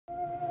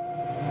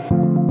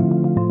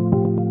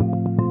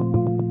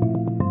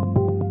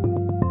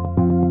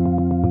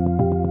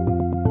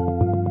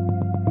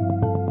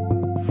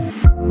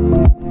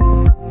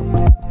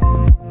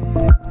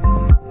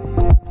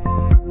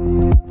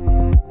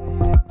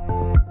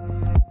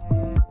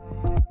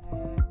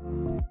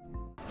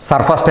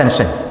Surface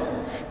tension.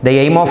 The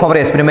aim of our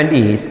experiment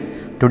is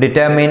to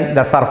determine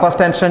the surface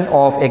tension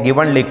of a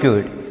given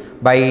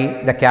liquid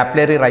by the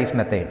capillary rise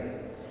method.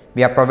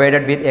 We are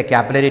provided with a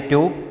capillary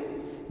tube.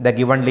 The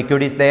given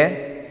liquid is there.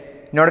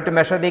 In order to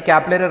measure the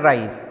capillary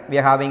rise, we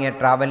are having a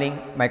travelling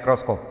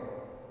microscope.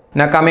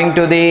 Now coming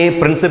to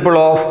the principle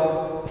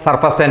of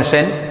surface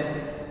tension,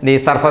 the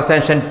surface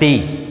tension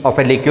T of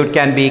a liquid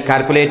can be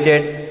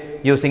calculated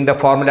using the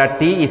formula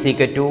T is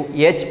equal to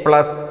H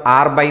plus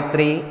R by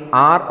 3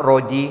 R rho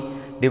G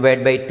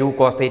divided by 2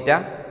 cos theta,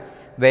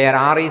 where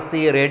R is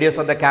the radius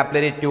of the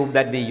capillary tube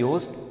that we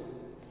used,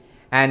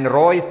 and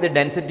rho is the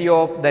density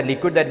of the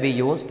liquid that we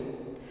used,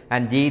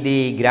 and G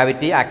the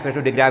gravity,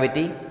 acceleration due to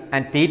gravity,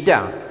 and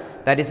theta,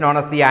 that is known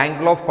as the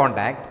angle of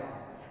contact.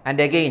 And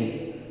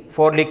again,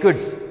 for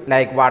liquids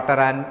like water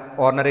and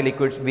ordinary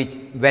liquids which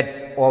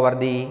wets over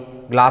the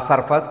glass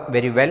surface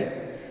very well,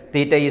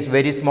 theta is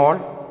very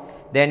small,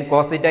 then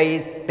cos theta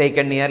is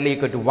taken nearly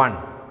equal to 1.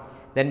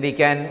 Then we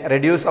can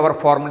reduce our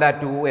formula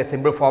to a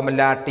simple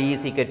formula T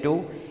is equal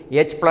to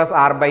H plus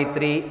R by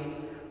 3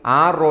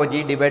 R rho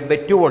G divided by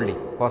 2 only.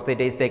 Cos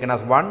theta is taken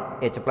as 1,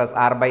 H plus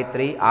R by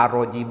 3 R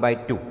rho G by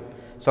 2.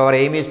 So our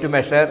aim is to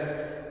measure,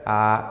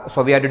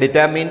 so we have to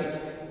determine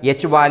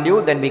H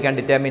value, then we can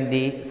determine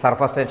the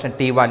surface tension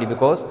T value,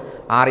 because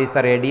R is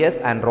the radius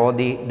and rho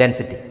the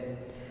density.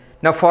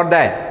 Now for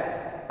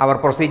that, our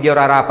procedure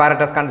or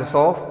apparatus consists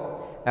of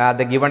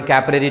the given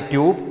capillary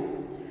tube.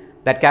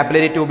 That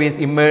capillary tube is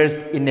immersed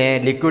in a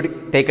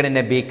liquid taken in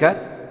a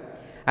beaker,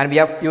 and we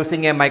are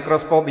using a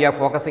microscope. We are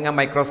focusing a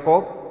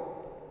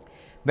microscope.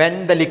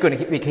 When the liquid,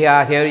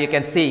 here you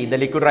can see the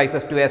liquid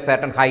rises to a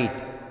certain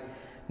height.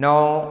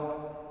 Now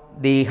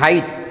the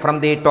height from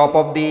the top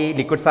of the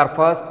liquid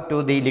surface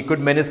to the liquid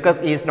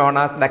meniscus is known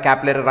as the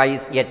capillary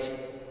rise H.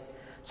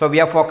 So we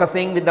are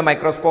focusing with the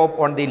microscope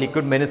on the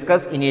liquid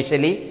meniscus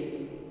initially.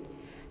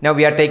 Now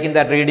we are taking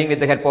that reading with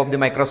the help of the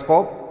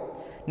microscope.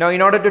 Now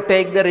in order to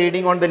take the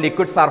reading on the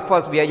liquid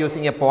surface, we are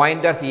using a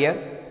pointer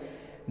here.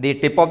 The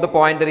tip of the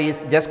pointer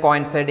is just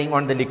coinciding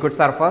on the liquid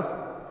surface.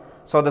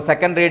 So the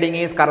second reading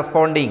is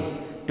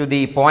corresponding to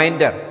the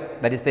pointer,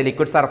 that is the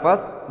liquid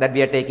surface, that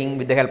we are taking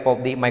with the help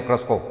of the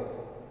microscope.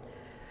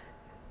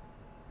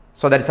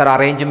 So that is our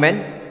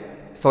arrangement.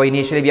 So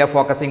initially we are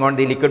focusing on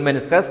the liquid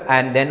meniscus,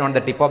 and then on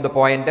the tip of the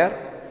pointer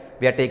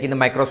we are taking the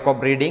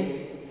microscope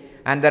reading,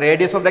 and the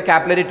radius of the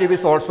capillary tube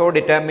is also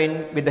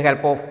determined with the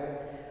help of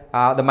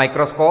the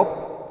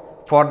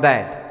microscope. For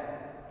that,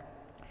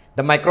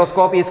 the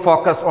microscope is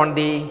focused on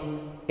the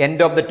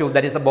end of the tube,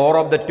 that is the bore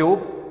of the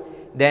tube.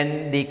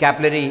 Then the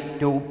capillary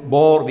tube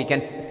bore we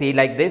can see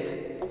like this.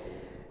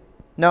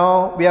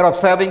 Now we are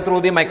observing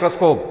through the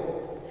microscope.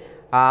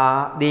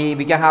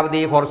 We can have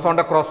the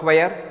horizontal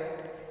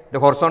crosswire. The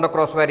horizontal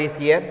crosswire is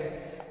here,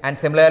 and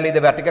similarly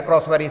the vertical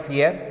crosswire is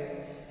here.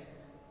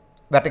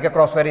 Vertical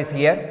crosswire is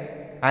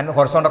here, and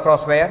horizontal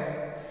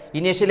crosswire.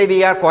 Initially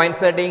we are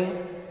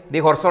coinciding the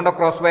horizontal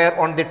crosswire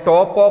on the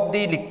top of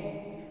the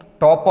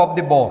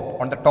bore,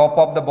 on the top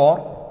of the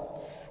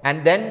bore,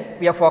 and then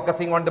we are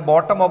focusing on the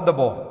bottom of the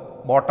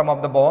bore, bottom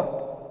of the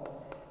bore,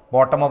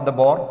 bottom of the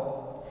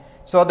bore.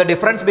 So the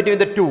difference between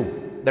the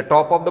two, the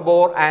top of the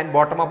bore and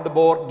bottom of the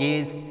bore,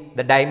 gives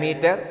the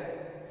diameter.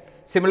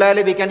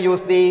 Similarly, we can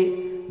use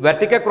the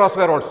vertical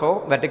crosswire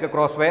also. Vertical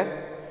crosswire,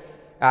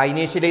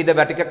 initially the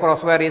vertical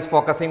crosswire is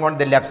focusing on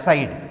the left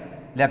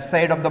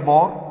side of the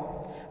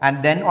bore,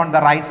 and then on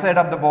the right side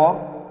of the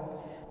bore.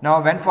 Now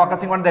when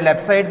focusing on the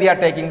left side, we are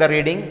taking the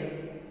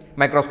reading,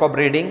 microscope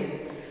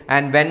reading,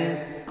 and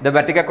when the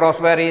vertical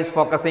crosswire is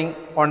focusing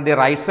on the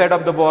right side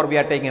of the bore, we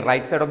are taking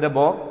right side of the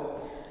bore.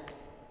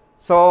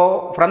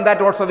 So from that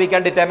also we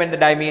can determine the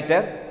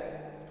diameter.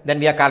 Then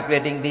we are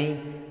calculating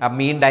the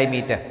mean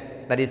diameter.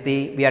 That is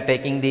we are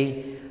taking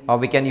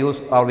we can use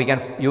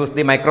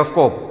the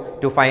microscope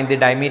to find the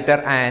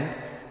diameter and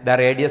the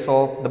radius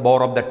of the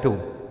bore of the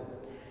tube.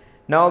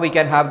 Now we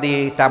can have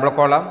the tabular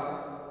column.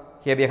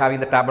 Here we are having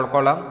the tabular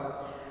column.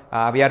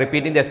 We are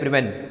repeating the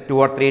experiment 2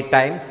 or 3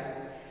 times.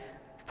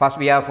 First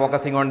we are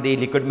focusing on the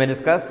liquid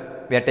meniscus.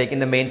 We are taking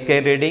the main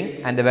scale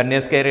reading and the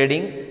vernier scale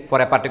reading for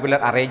a particular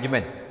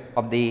arrangement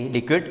of the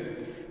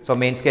liquid. So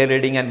main scale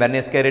reading and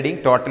vernier scale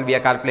reading, total we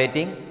are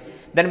calculating.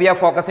 Then we are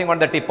focusing on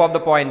the tip of the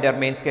pointer,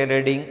 main scale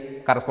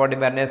reading, corresponding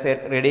vernier scale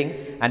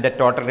reading, and the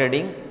total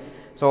reading.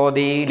 So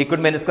the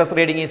liquid meniscus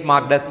reading is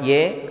marked as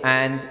A,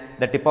 and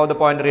the tip of the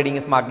pointer reading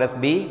is marked as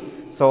B.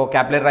 So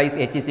capillary rise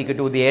H is equal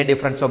to the A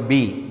difference of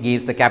B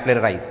gives the capillary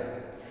rise.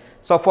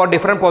 So for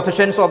different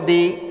positions of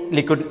the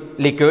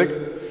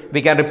liquid,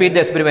 we can repeat the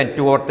experiment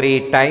 2 or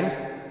 3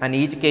 times, and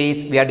each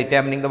case we are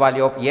determining the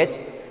value of H,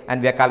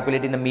 and we are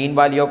calculating the mean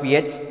value of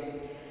H.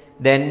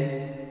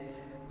 Then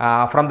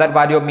from that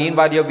value of mean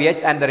value of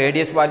H and the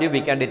radius value,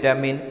 we can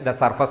determine the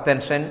surface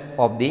tension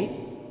of the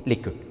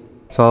liquid.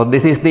 So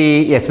this is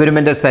the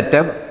experimental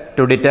setup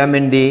to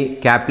determine the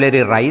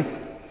capillary rise.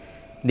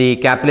 The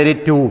capillary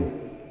tube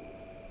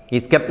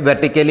is kept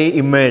vertically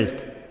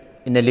immersed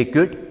in a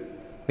liquid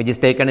which is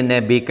taken in a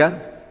beaker.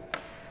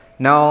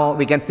 Now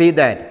we can see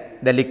that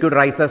the liquid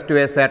rises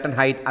to a certain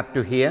height up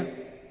to here.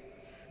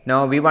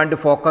 Now we want to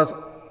focus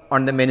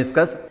on the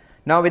meniscus.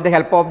 Now with the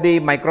help of the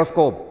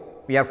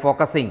microscope, we are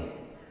focusing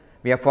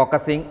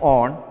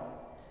on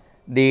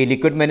the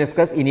liquid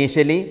meniscus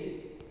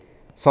initially,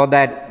 so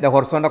that the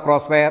horizontal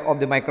crosswire of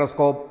the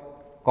microscope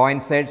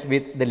coincides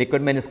with the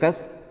liquid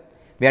meniscus.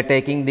 We are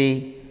taking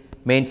the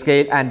main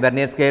scale and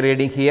vernier scale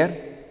reading here.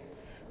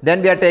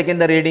 Then we are taking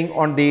the reading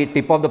on the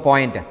tip of the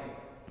pointer.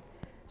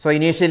 So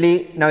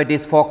initially now it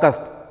is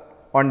focused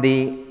on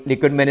the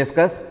liquid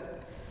meniscus.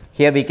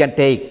 Here we can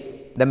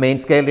take the main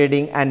scale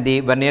reading and the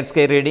vernier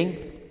scale reading.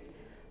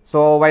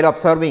 So while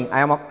observing,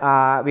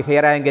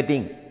 here I am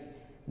getting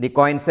the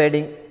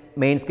coinciding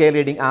main scale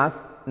reading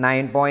as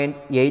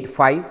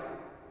 9.85.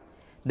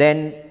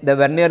 Then the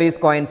vernier is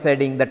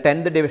coinciding, the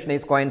 10th division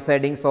is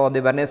coinciding, so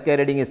the vernier scale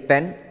reading is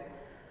 10.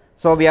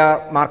 So we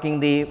are marking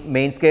the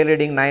main scale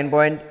reading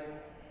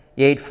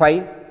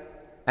 9.85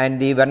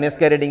 and the vernier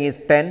scale reading is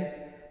 10.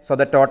 So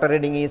the total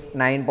reading is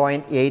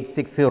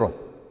 9.860.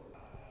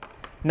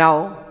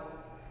 Now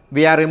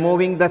we are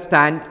removing the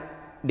stand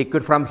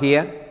liquid from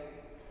here.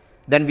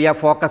 Then we are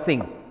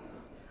focusing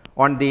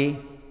on the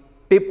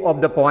tip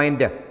of the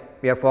pointer.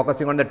 We are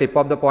focusing on the tip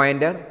of the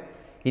pointer.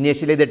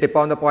 Initially the tip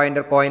of the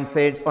pointer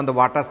coincides on the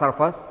water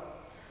surface.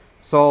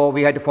 So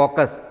we had to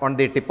focus on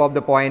the tip of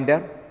the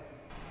pointer.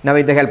 Now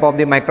with the help of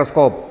the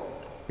microscope,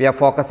 we are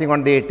focusing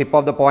on the tip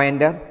of the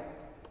pointer.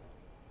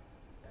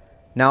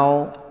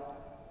 Now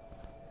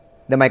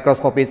the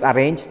microscope is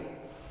arranged.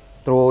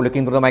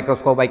 Looking through the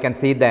microscope, I can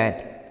see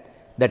that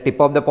the tip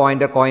of the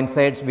pointer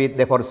coincides with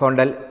the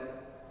horizontal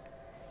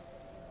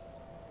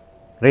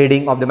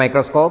reading of the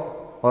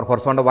microscope or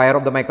horizontal wire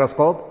of the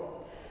microscope.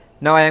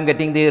 Now I am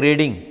getting the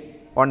reading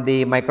on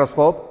the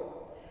microscope,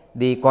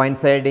 the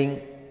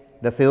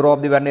zero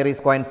of the vernier is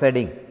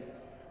coinciding,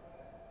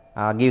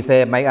 gives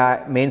a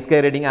main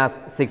scale reading as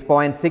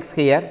 6.6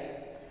 here,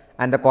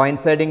 and the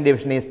coinciding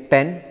division is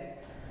 10,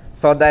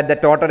 so that the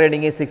total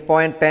reading is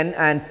 6.10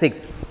 and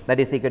 6, that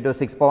is equal to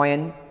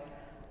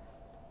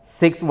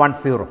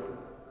 6.610.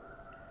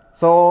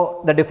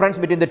 So the difference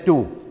between the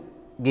two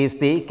gives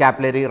the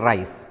capillary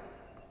rise.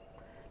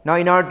 Now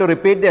in order to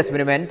repeat the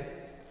experiment,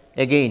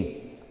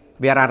 again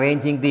we are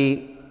arranging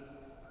the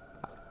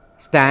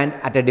stand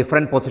at a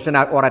different position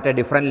or at a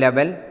different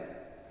level.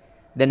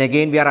 Then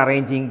again we are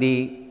arranging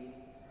the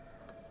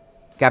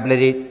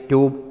capillary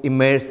tube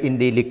immersed in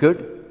the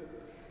liquid.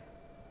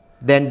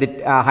 Then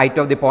the height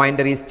of the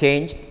pointer is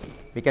changed.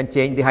 We can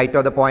change the height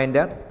of the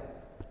pointer.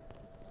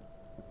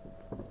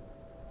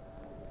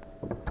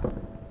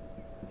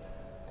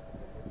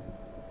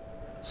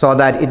 So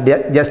that it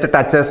just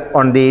touches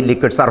on the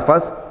liquid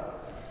surface.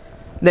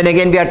 Then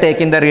again we are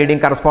taking the reading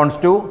corresponds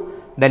to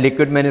the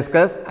liquid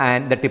meniscus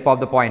and the tip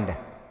of the pointer.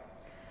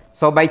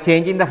 So by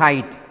changing the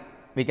height,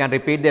 we can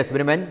repeat the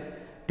experiment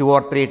 2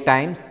 or 3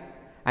 times,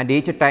 and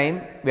each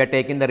time we are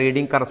taking the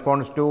reading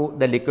corresponds to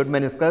the liquid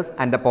meniscus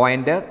and the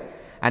pointer,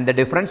 and the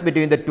difference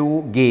between the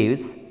two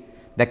gives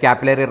the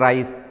capillary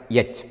rise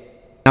H.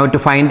 Now to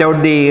find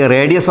out the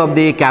radius of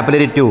the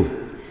capillary tube,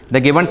 the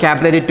given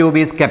capillary tube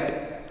is kept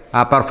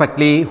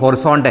perfectly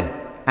horizontal,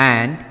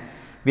 and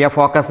we are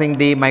focusing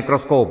the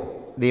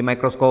microscope. The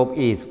microscope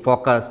is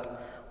focused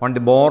on the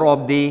bore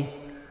of the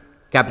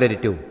capillary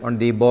tube,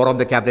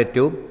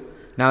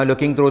 Now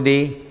looking through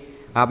the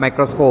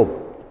microscope,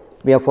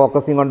 we are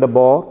focusing on the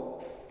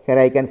bore. Here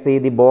I can see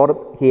the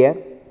bore here.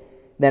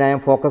 Then I am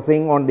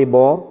focusing on the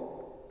bore.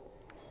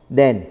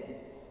 Then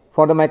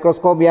for the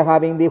microscope, we are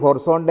having the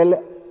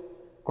horizontal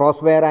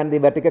crosswire and the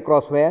vertical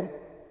crosswire.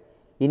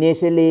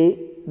 Initially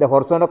the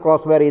horizontal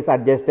crosswire is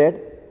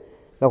adjusted.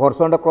 The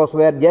horizontal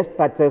crosswire just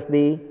touches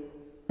the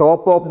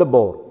top of the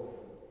bore.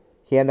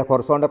 Here the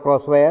horizontal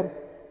crosswire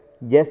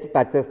just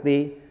touches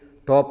the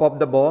top of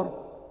the bore.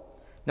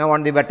 Now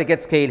on the vertical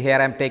scale, here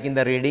I am taking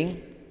the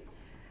reading.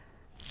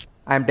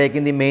 I am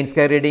taking the main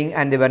scale reading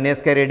and the vernier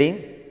scale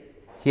reading.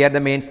 Here the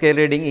main scale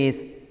reading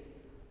is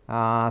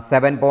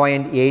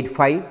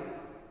 7.85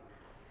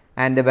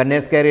 and the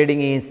vernier scale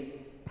reading is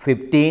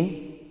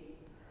 15.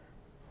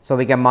 So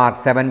we can mark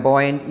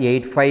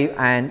 7.85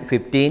 and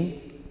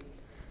 15,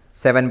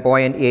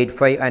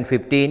 7.85 and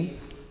 15,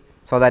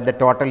 so that the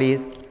total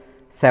is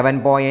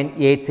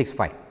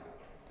 7.865.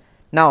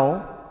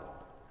 Now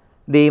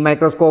the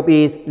microscope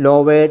is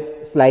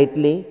lowered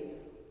slightly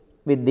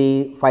with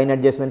the fine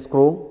adjustment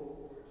screw,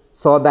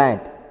 so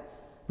that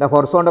the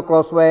horizontal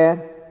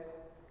crosswire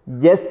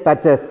just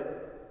touches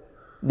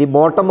the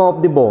bottom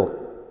of the bore,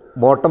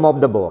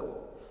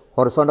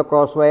 Horizontal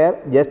crosswire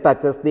just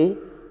touches the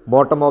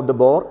bottom of the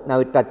bore. Now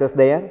it touches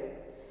there.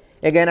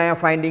 Again I am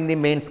finding the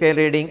main scale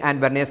reading and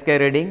vernier scale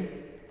reading.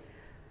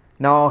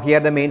 Now here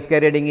the main scale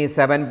reading is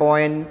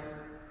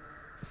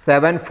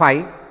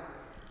 7.75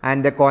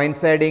 and the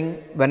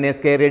coinciding vernier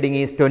scale reading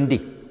is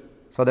 20.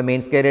 So the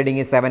main scale reading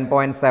is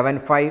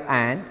 7.75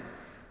 and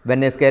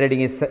vernier scale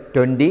reading is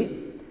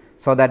 20,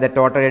 so that the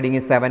total reading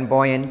is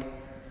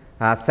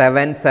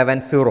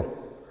 7.770.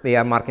 We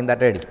are marking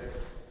that ready.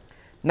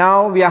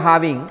 Now we are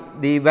having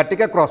the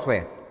vertical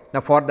crosswire.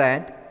 Now for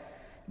that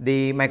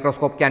the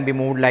microscope can be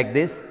moved like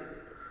this,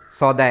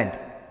 so that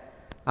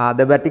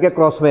the vertical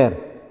crosswire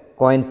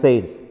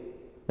coincides.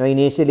 Now,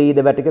 initially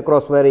the vertical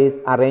crosswire is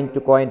arranged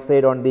to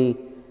coincide on the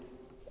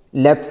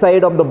left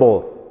side of the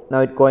bore.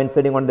 Now, it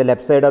coinciding on the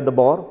left side of the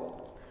bore.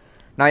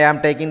 Now, I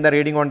am taking the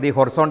reading on the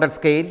horizontal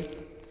scale.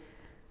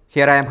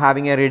 Here I am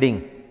having a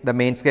reading, the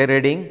main scale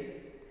reading,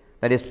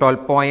 that is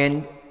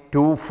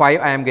 12.25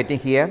 I am getting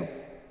here,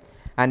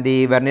 and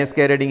the vernier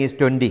scale reading is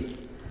 20.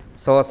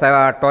 So,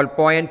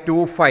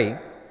 12.25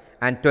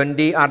 and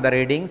 20 are the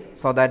readings,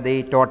 so that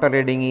the total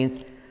reading is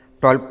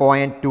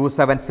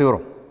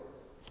 12.270.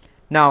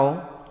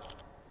 Now,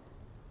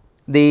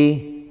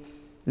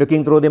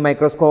 looking through the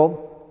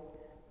microscope,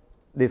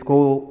 the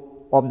screw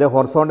of the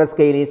horizontal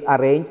scale is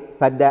arranged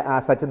such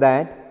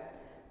that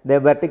the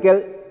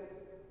vertical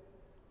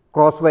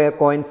crosswire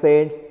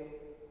coincides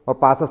or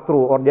passes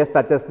through or just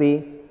touches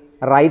the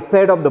right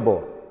side of the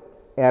bore.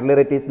 Earlier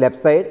it is left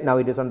side, now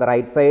it is on the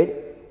right side,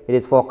 it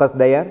is focused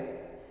there.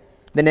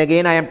 Then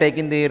again I am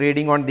taking the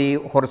reading on the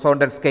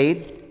horizontal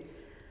scale.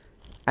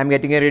 I am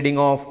getting a reading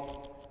of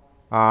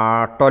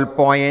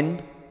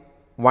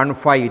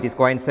 12.15, it is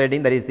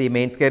coinciding, that is the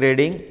main scale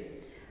reading,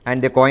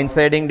 and the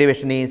coinciding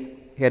division is,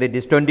 here it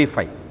is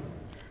 25.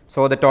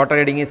 So, the total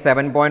reading is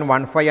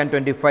 7.15 and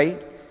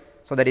 25.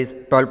 So, that is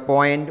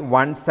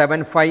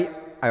 12.175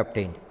 I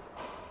obtained.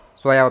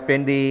 So, I have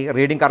obtained the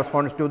reading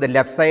corresponds to the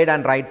left side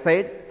and right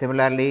side.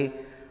 Similarly,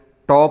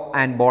 top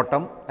and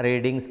bottom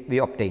readings we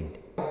obtained.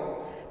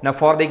 Now,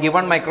 for the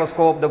given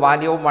microscope, the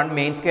value of one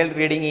main scale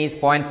reading is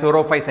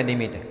 0.05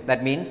 centimeter.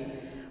 That means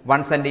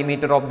 1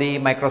 centimeter of the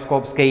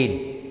microscope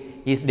scale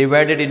is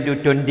divided into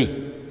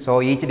 20.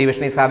 So, each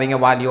division is having a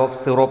value of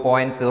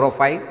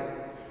 0.05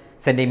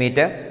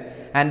 centimeter,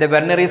 and the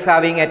vernier is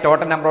having a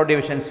total number of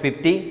divisions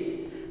 50.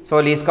 So,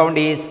 least count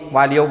is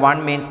value of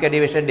one main scale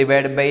division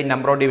divided by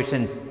number of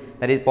divisions,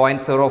 that is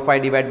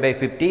 0.05 divided by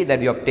 50, that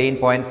we obtain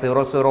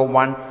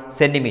 0.001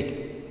 centimeter.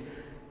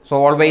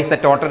 So, always the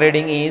total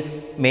reading is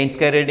main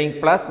scale reading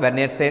plus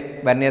vernier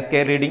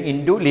scale reading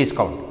into least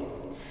count.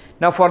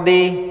 Now, for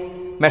the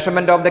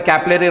measurement of the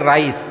capillary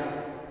rise,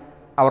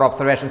 our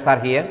observations are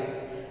here.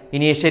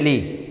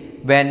 Initially,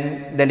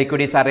 when the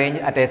liquid is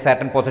arranged at a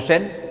certain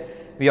position,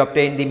 we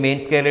obtain the main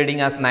scale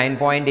reading as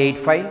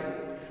 9.85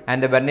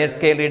 and the vernier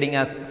scale reading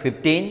as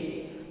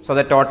 15. So,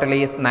 the total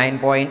is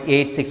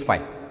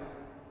 9.865.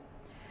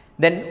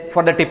 Then,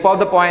 for the tip of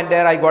the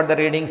pointer, I got the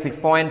reading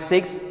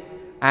 6.6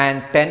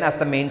 and 10 as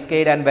the main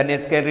scale and vernier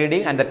scale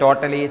reading, and the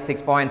total is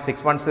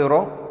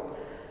 6.610.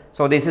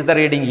 So, this is the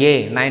reading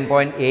A,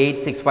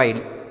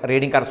 9.865,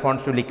 reading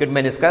corresponds to liquid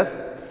meniscus,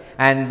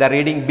 and the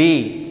reading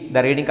B,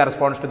 the reading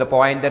corresponds to the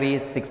pointer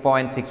is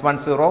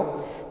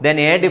 6.610. Then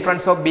A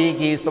difference of B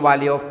gives the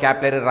value of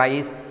capillary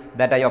rise,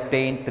 that I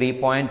obtained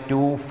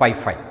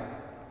 3.255.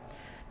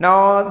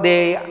 Now,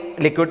 the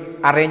liquid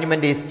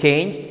arrangement is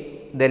changed,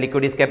 the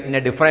liquid is kept in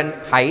a different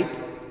height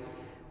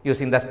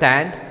using the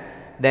stand.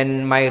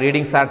 Then my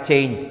readings are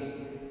changed,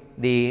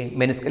 the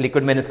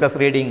liquid meniscus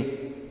reading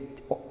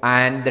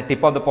and the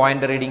tip of the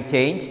pointer reading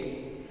changed.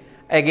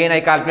 Again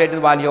I calculated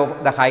the value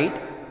of the height,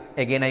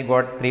 again I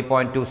got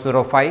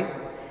 3.205.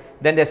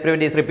 Then the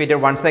experiment is repeated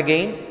once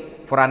again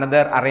for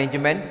another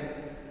arrangement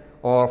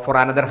or for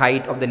another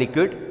height of the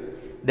liquid.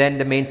 Then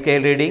the main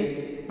scale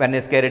reading,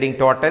 vernier scale reading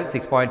total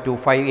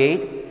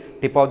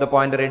 6.258, tip of the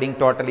pointer reading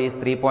total is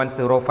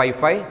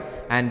 3.055,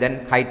 and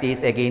then height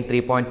is again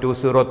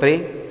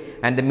 3.203,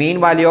 and the mean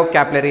value of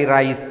capillary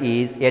rise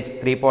is H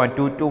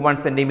 3.221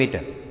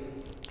 centimeter,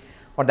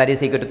 or that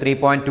is equal to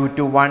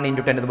 3.221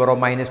 into 10 to the power of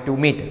minus 2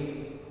 meter.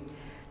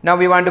 Now,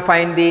 we want to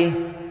find the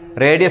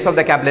radius of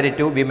the capillary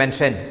tube. We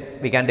mentioned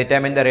we can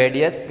determine the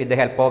radius with the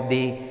help of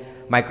the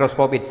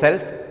microscope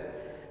itself.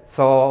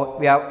 So,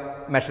 we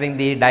are measuring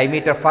the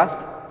diameter first.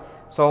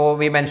 So,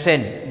 we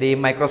mentioned the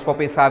microscope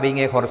is having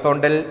a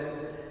horizontal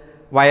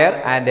wire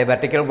and a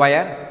vertical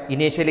wire.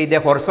 Initially, the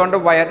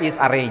horizontal wire is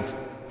arranged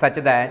such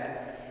that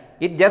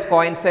it just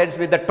coincides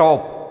with the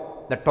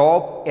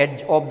top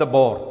edge of the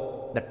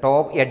bore,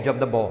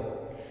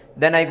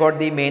 Then I got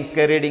the main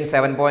scale reading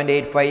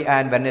 7.85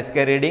 and vernier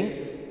scale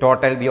reading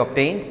total we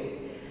obtained.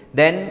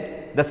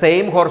 Then the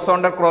same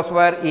horizontal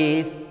crosswire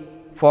is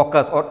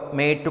focused or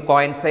made to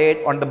coincide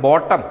on the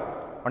bottom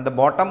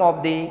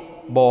of the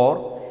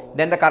bore.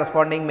 Then the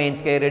corresponding main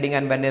scale reading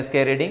and vernier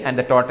scale reading, and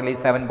the total is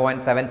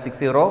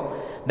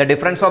 7.760. The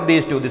difference of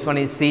these two, this one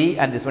is C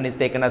and this one is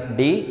taken as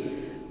D,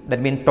 that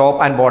means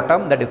top and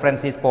bottom, the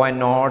difference is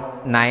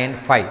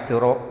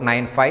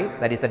 0.095,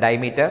 that is the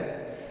diameter.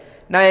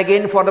 Now,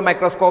 again for the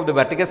microscope, the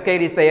vertical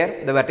scale is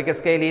there, the vertical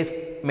scale is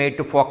made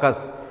to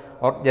focus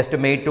or just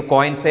made to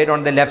coincide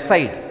on the left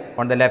side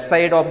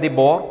of the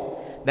bore.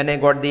 Then I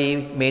got the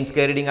main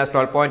scale reading as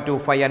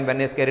 12.25 and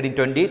vernier scale reading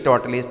 20,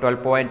 total is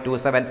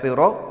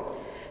 12.270.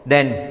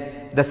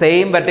 Then the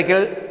same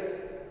vertical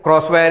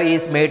crosswire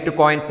is made to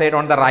coincide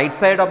on the right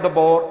side of the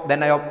bore.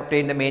 Then I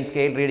obtained the main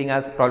scale reading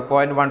as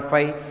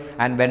 12.15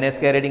 and vernier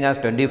scale reading as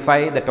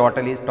 25, the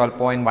total is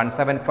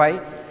 12.175.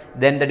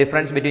 then the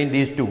difference between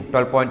these two,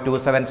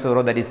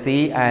 12.270 that is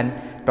C and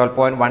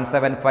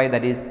 12.175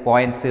 that is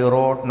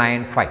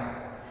 0.095.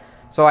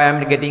 So I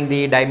am getting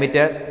the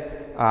diameter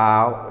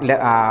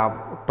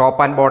top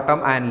and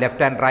bottom and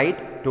left and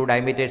right, two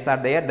diameters are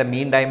there. The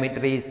mean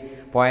diameter is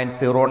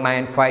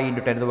 0.095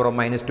 into 10 to the power of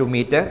minus 2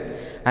 meter,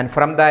 and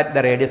from that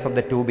the radius of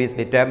the tube is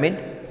determined.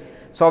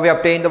 So we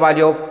obtain the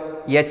value of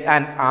H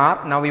and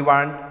R. Now we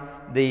want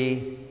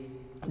the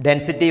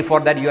density. For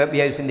that we are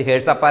using the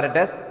Hertz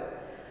apparatus.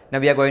 Now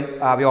we are going,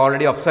 we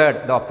already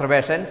observed the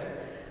observations.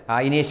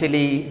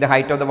 Initially the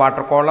height of the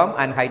water column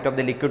and height of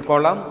the liquid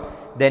column,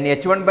 then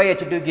H1 by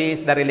H2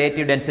 gives the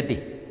relative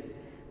density,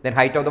 then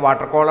height of the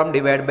water column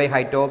divided by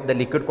height of the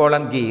liquid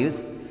column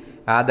gives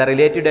the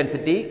relative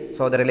density.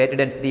 So the relative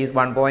density is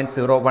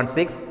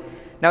 1.016.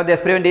 Now the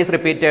experiment is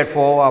repeated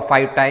for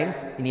 5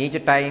 times. In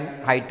each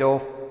time height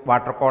of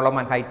water column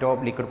and height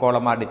of liquid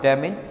column are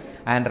determined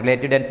and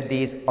relative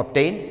density is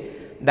obtained.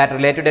 That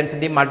relative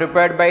density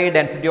multiplied by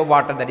density of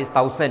water, that is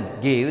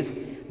 1000, gives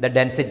the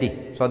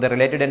density. So the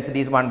relative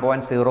density is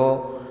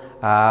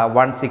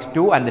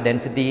 1.0162 and the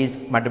density is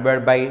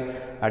multiplied by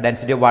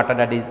density of water,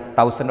 that is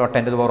 1000 or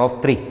 10 to the power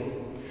of 3.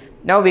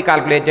 Now we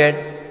calculated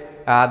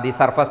the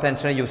surface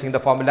tension using the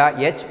formula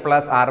H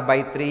plus R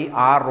by 3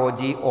 R rho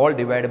g all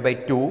divided by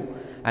 2,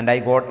 and I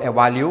got a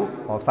value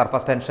of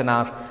surface tension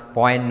as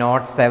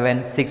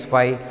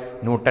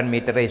 0.0765 Newton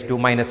meter raised to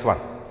minus 1.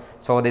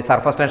 So the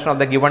surface tension of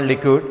the given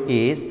liquid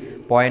is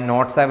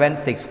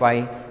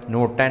 0.0765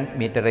 Newton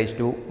meter raised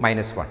to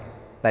minus 1.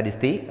 That is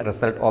the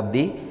result of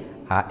the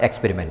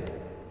experiment.